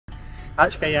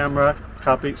আজকে আমরা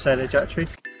কার বুট সেলে যাচ্ছি।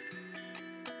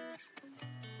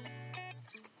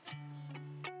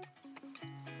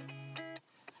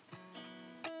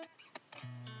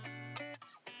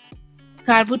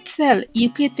 কার বুট সেল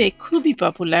ইউকেতে খুবই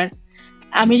পপুলার।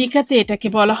 আমেরিকাতে এটাকে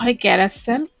বলা হয় গ্যারাজ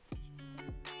সেল।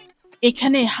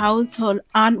 এখানে হাউসহোল্ড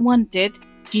আনওয়ান্টেড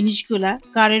জিনিসগুলা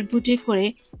কারের বুটে করে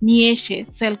নিয়ে এসে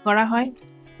সেল করা হয়।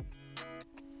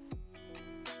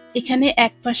 এখানে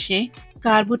এক পাশে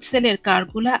কার বুট সেলের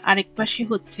কারগুলা, আরেক পাশে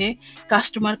হচ্ছে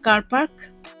কাস্টমার কার পার্ক।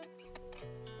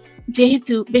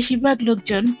 যেহেতু বেশিরভাগ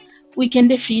লোকজন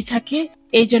উইকেন্ডে ফ্রি থাকে,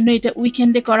 এই জন্য এটা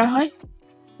উইকেন্ডে করা হয়।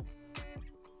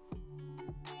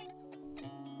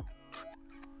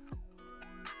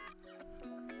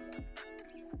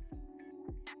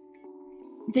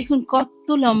 দেখুন কত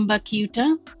লম্বা কিউটা।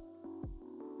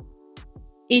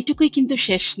 এইটুকুই কিন্তু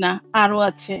শেষ না, আরো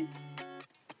আছে।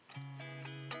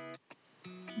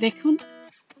 দেখুন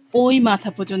ওই মাথা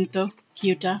পর্যন্ত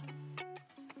কিউটা।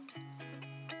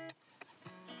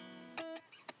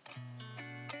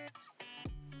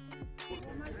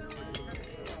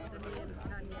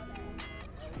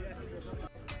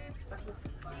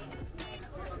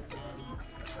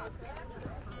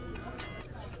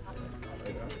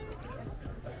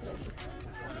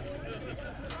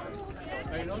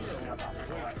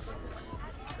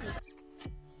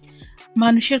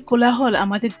 মানুষের কোলাহল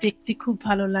আমাদের দেখতে খুব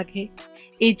ভালো লাগে,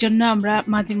 এই জন্য আমরা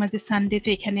মাঝে মাঝে সানডেতে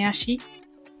এখানে আসি।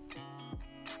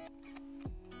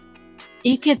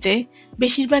 ইউকেতে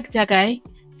বেশিরভাগ জায়গায়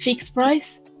ফিক্স প্রাইস,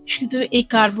 শুধু এই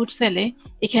কার বুট সেলে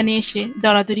এখানে এসে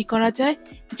দরাদরি করা যায়।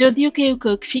 যদিও কেউ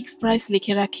কেউ ফিক্স প্রাইস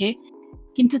লিখে রাখে,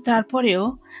 কিন্তু তারপরেও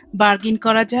বার্গেন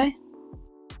করা যায়।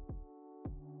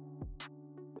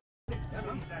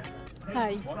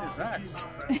 Hi. What is that?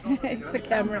 It's the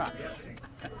camera.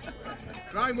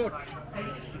 Very much.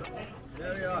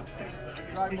 There we are.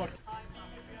 Very much.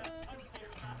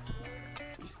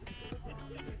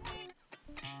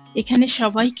 এখানে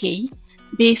সবাইকেই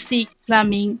basic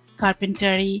plumbing,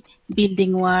 carpentry, building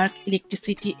work,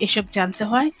 electricity এসব জানতে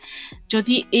হয়।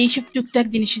 যদি এইসব টুকটাক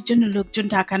জিনিসের জন্য লোকজন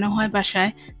ডাকানো হয়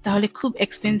বাসায়, তাহলে খুব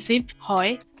এক্সপেন্সিভ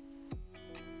হয়।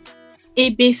 এই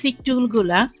বেসিক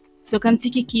টুলগুলা দোকান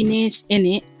থেকে কিনে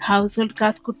এনে হাউসহোল্ড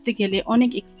কাজ করতে গেলে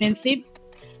অনেক এক্সপেন্সিভ।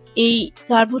 এই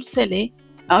কার বুট সেলে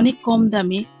অনেক কম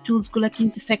দামে টুলসগুলা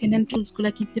কিনতে, সেকেন্ড হ্যান্ড টুলসগুলা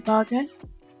কিনতে পাওয়া যায়।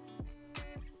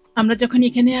 আমরা যখন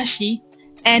এখানে আসি,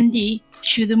 অ্যান্ডি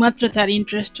শুধুমাত্র তার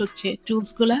ইন্টারেস্ট হচ্ছে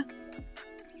টুলসগুলা।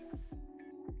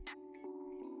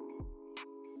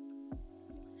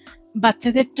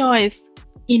 বাচ্চাদের টয়েস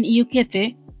ইন ইউকেতে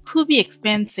খুবই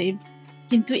এক্সপেন্সিভ,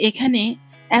 কিন্তু এখানে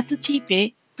এত চিপে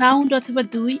পাউন্ড অথবা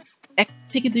 1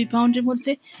 থেকে 2 পাউন্ডের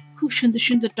মধ্যে খুব সুন্দর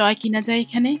সুন্দর টয় কিনা যায়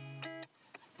এখানে।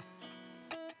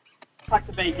 Packs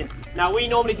of bacon. Now we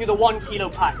normally do the 1 kilo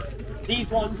packs. These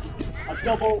ones are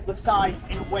double the size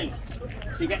in weight.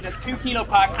 So you get the 2 kilo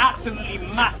pack, absolutely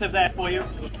massive there for you.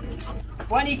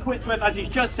 20 quid's worth, as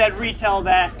he's just said, retail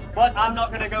there. But I'm not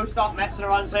going to go start messing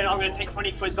around saying I'm going to take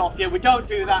 20 quids off here. We don't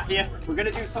do that here. We're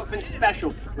going to do something special.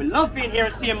 We love being here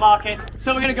at Seaham Market, so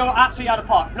we're going to go absolutely out of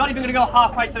park. Not even going to go half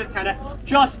price to the tenner,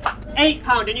 just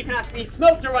 £8. And you can ask me,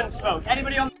 smoked or unsmoked?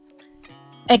 Anybody on?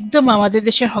 একদম আমাদের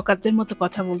দেশের হকারদের মতো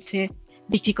কথা বলছে,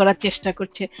 বিক্রি করার চেষ্টা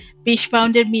করছে। 20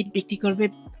 পাউন্ডের মিট বিক্রি করবে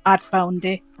 8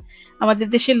 পাউন্ডে। আমাদের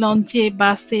দেশের লঞ্চে,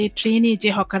 বাসে, ট্রেনে যে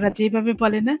হকাররা যেভাবে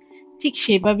বলে না, ঠিক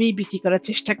সেভাবেই বিক্রি করার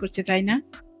চেষ্টা করছে, তাই না?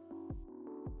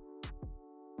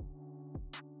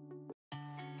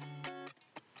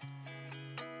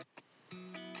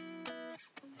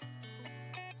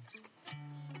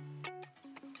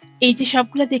 এই যে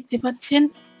সবগুলা দেখতে পাচ্ছেন,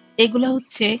 এগুলা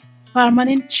হচ্ছে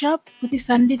পার্মানেন্ট শপ। প্রতি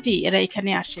সানডেতেই এরা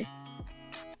এখানে আসে।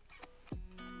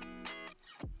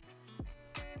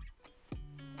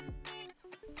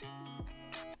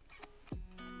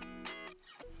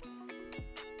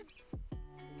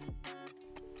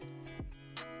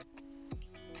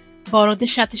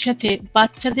 বড়দের সাথে সাথে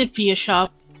বাচ্চাদের প্রিয় সব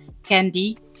ক্যান্ডি,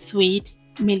 সুইট,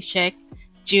 মিল্কশেক,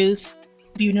 জুস,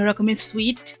 বিভিন্ন রকমের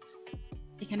সুইট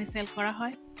এখানে সেল করা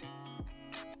হয়।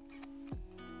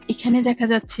 এখানে দেখা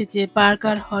যাচ্ছে যে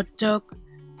বার্গার, হটডগ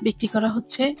বিক্রি করা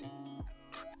হচ্ছে।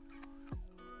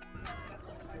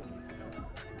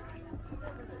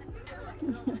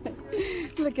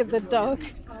 Look at the dog.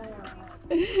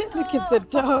 Look at the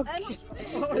dog.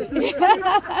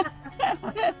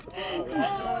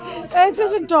 It's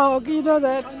such a dog, you know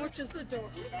that. How much is the dog?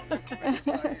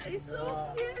 He's so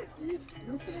cute.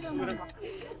 Look at him.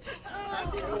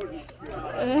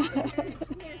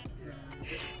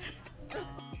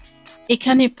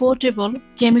 এখানে পোর্টেবল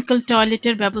কেমিক্যাল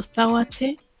টয়লেটের ব্যবস্থাও আছে।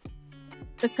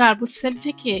 কার্বুট সেল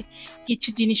থেকে কিছু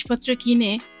জিনিসপত্র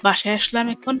কিনে বাসায় আসলাম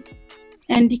এখন।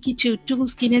 অ্যান্ডি কিছু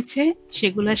টুলস কিনেছে,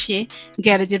 সেগুলা সে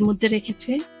গ্যারেজের মধ্যে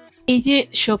রেখেছে। এই যে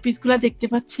শোপিসগুলা দেখতে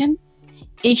পাচ্ছেন,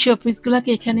 এই শোপিসগুলাকে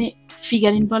এখানে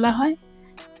ফিগারিন বলা হয়।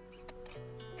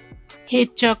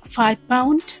 হেডচক 5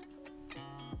 পাউন্ড,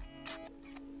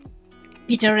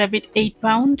 পিটার র্যাবিট 8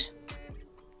 পাউন্ড।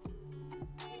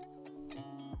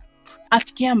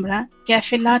 আজকে আমরা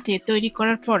ক্যাফে লাটে তৈরি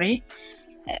করার পরে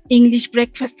ইংলিশ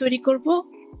ব্রেকফাস্ট তৈরি করব।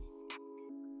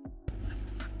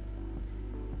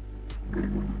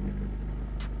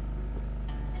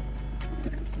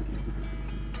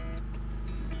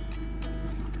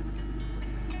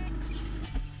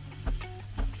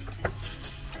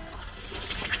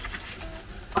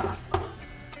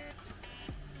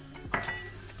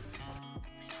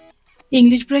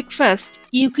 ইংলিশ ব্রেকফাস্ট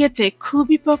ইউকেতে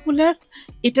খুবই পপুলার,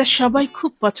 এটা সবাই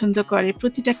খুব পছন্দ করে,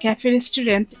 প্রতিটা ক্যাফে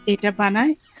রেস্টুরেন্ট এটা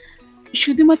বানায়।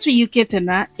 শুধুমাত্র ইউকেতে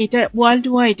না, এটা ওয়ার্ল্ড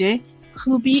ওয়াইডে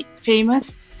খুবই famous.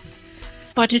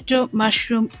 Potato,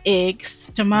 mushroom, eggs,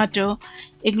 tomato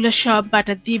এগুলো সব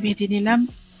বাটার দিয়ে ভেজে নিলাম।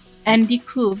 অ্যান্ডি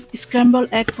খুব স্ক্র্যাম্বল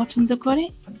এগ পছন্দ করে,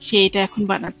 সে এটা এখন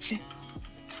বানাচ্ছে।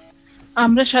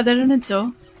 আমরা সাধারণত,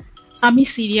 আমি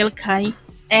সিরিয়াল খাই,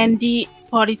 অ্যান্ডি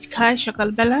পরিজ খায়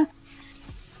সকালবেলা।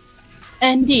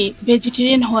 অ্যান্ডি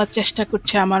ভেজিটেরিয়ান হওয়ার চেষ্টা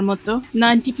করছে আমার মতো,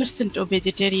 90% ও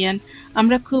ভেজিটেরিয়ান।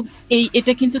 আমরা খুব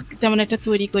এটা কিন্তু তেমন একটা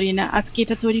তৈরি করি না, আজকে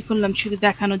এটা তৈরি করলাম শুধু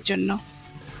দেখানোর জন্য।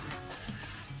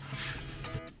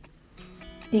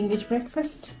 English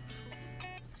breakfast,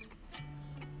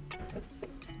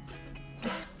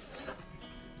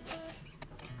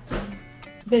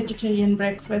 vegetarian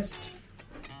breakfast.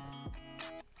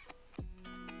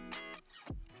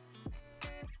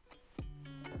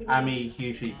 Amy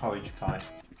usually porridge Kai.